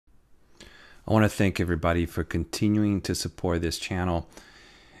I want to thank everybody for continuing to support this channel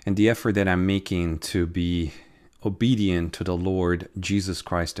and the effort that I'm making to be obedient to the Lord Jesus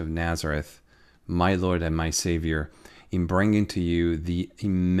Christ of Nazareth, my Lord and my Savior, in bringing to you the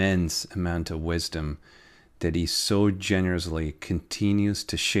immense amount of wisdom that He so generously continues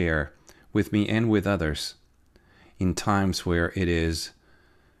to share with me and with others in times where it is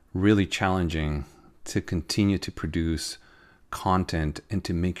really challenging to continue to produce content and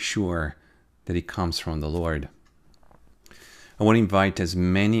to make sure that it comes from the Lord. I want to invite as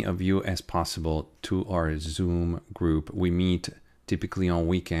many of you as possible to our Zoom group. We meet typically on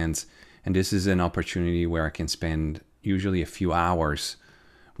weekends, and this is an opportunity where I can spend usually a few hours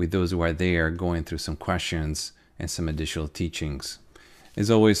with those who are there going through some questions and some additional teachings.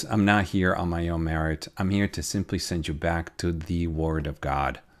 As always, I'm not here on my own merit. I'm here to simply send you back to the Word of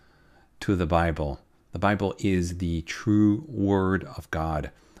God, to the Bible. The Bible is the true Word of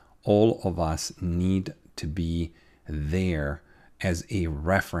God. All of us need to be there as a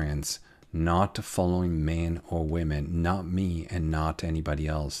reference, not following men or women, not me and not anybody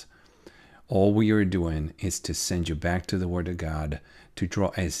else. All we are doing is to send you back to the Word of God, to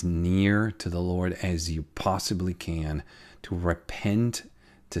draw as near to the Lord as you possibly can, to repent,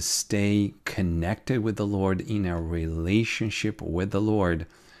 to stay connected with the Lord in a relationship with the Lord,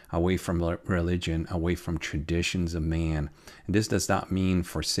 away from religion, away from traditions of man. And this does not mean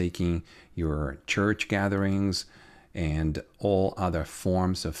forsaking your church gatherings and all other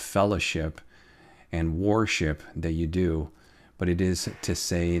forms of fellowship and worship that you do, but it is to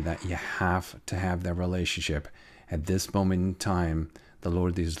say that you have to have that relationship. At this moment in time, the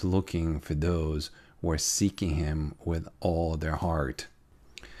Lord is looking for those who are seeking Him with all their heart.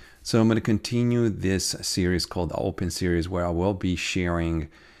 So I'm going to continue this series called the Open Series, where I will be sharing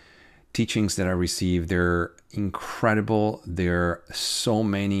teachings that I received. They're incredible. There are so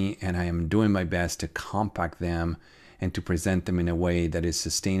many, and I am doing my best to compact them and to present them in a way that is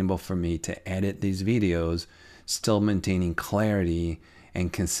sustainable for me to edit these videos, still maintaining clarity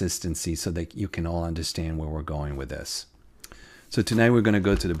and consistency so that you can all understand where we're going with this. So tonight we're going to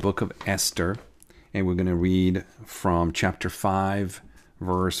go to the book of Esther, and we're going to read from chapter 5,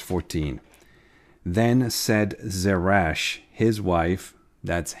 verse 14. Then said Zeresh, his wife,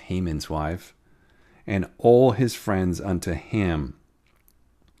 that's Haman's wife, and all his friends unto him,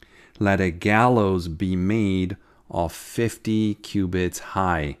 let a gallows be made of 50 cubits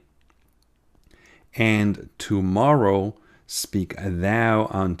high. And tomorrow speak thou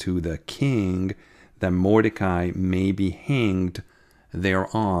unto the king, that Mordecai may be hanged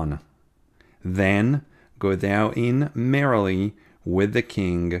thereon. Then go thou in merrily with the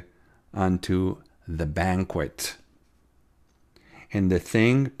king unto the banquet. And the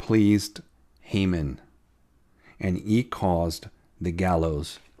thing pleased Haman, and he caused the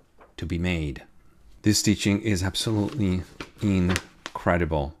gallows to be made. This teaching is absolutely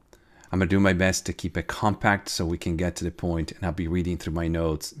incredible. I'm going to do my best to keep it compact so we can get to the point, and I'll be reading through my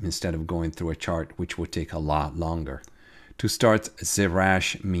notes instead of going through a chart, which would take a lot longer. To start,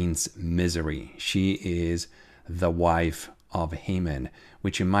 Zeresh means misery. She is the wife of Haman,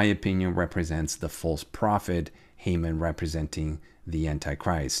 which in my opinion represents the false prophet, Haman representing the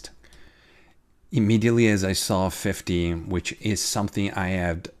Antichrist. Immediately as I saw 50, which is something I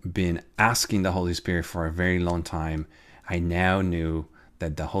have been asking the Holy Spirit for a very long time, I now knew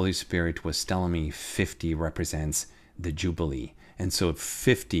that the Holy Spirit was telling me 50 represents the Jubilee. And so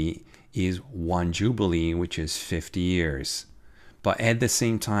 50 is one Jubilee, which is 50 years. But at the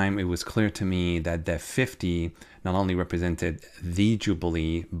same time, it was clear to me that the 50 not only represented the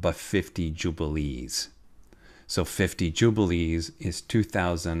Jubilee, but 50 Jubilees. So 50 Jubilees is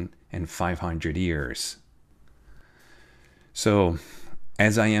 2,500 years. So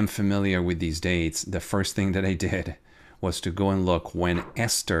as I am familiar with these dates, the first thing that I did was to go and look when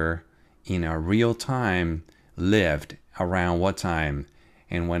Esther in a real time lived, around what time.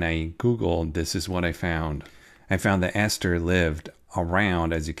 And when I Googled, this is what I found. I found that Esther lived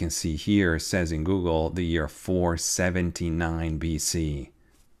around, as you can see here, it says in Google, the year 479 BC.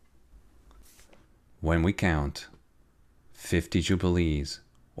 When we count 50 Jubilees,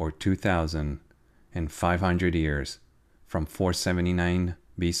 or 2,500 years, from 479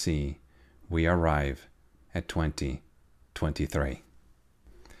 BC, we arrive at 2023.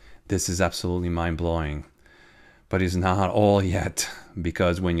 This is absolutely mind-blowing, but it's not all yet,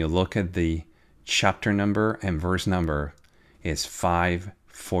 because when you look at the chapter number and verse number, it's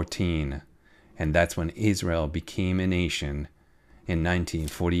 514, and that's when Israel became a nation in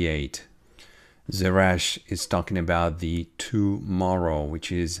 1948. Zeresh is talking about the tomorrow, which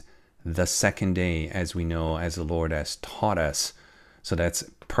is the second day, as we know, as the Lord has taught us. So that's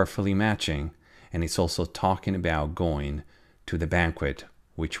perfectly matching. And it's also talking about going to the banquet,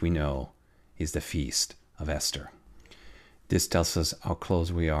 which we know is the feast of Esther. This tells us how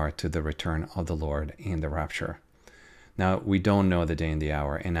close we are to the return of the Lord and the rapture. Now, we don't know the day and the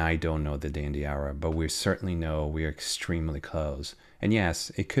hour, and I don't know the day and the hour, but we certainly know we are extremely close. And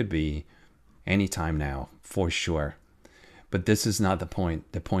yes, it could be any time now, for sure. But this is not the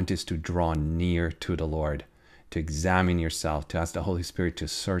point. The point is to draw near to the Lord, to examine yourself, to ask the Holy Spirit to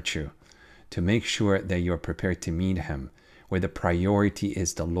search you, to make sure that you're prepared to meet him, where the priority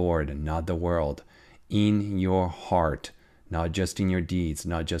is the Lord, not the world, in your heart, not just in your deeds,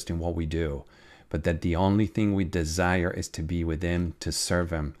 not just in what we do, but that the only thing we desire is to be with him, to serve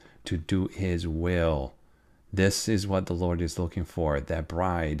him, to do his will. This is what the Lord is looking for, that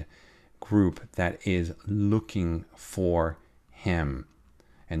bride group that is looking for him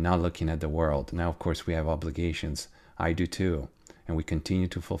and not looking at the world. Now, of course, we have obligations. I do too, and we continue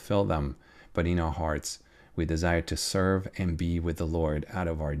to fulfill them. But in our hearts, we desire to serve and be with the Lord out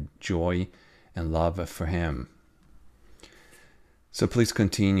of our joy and love for him. So please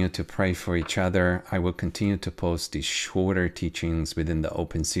continue to pray for each other. I will continue to post these shorter teachings within the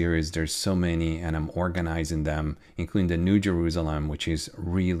Open series. There's so many, and I'm organizing them, including the New Jerusalem, which is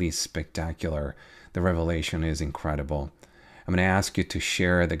really spectacular. The revelation is incredible. I'm going to ask you to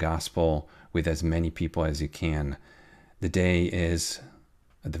share the gospel with as many people as you can. The day is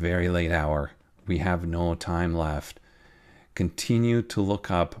at the very late hour. We have no time left. Continue to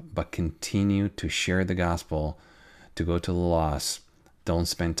look up, but continue to share the gospel, to go to the lost. Don't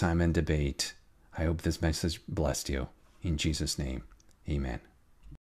spend time in debate. I hope this message blessed you. In Jesus' name, amen.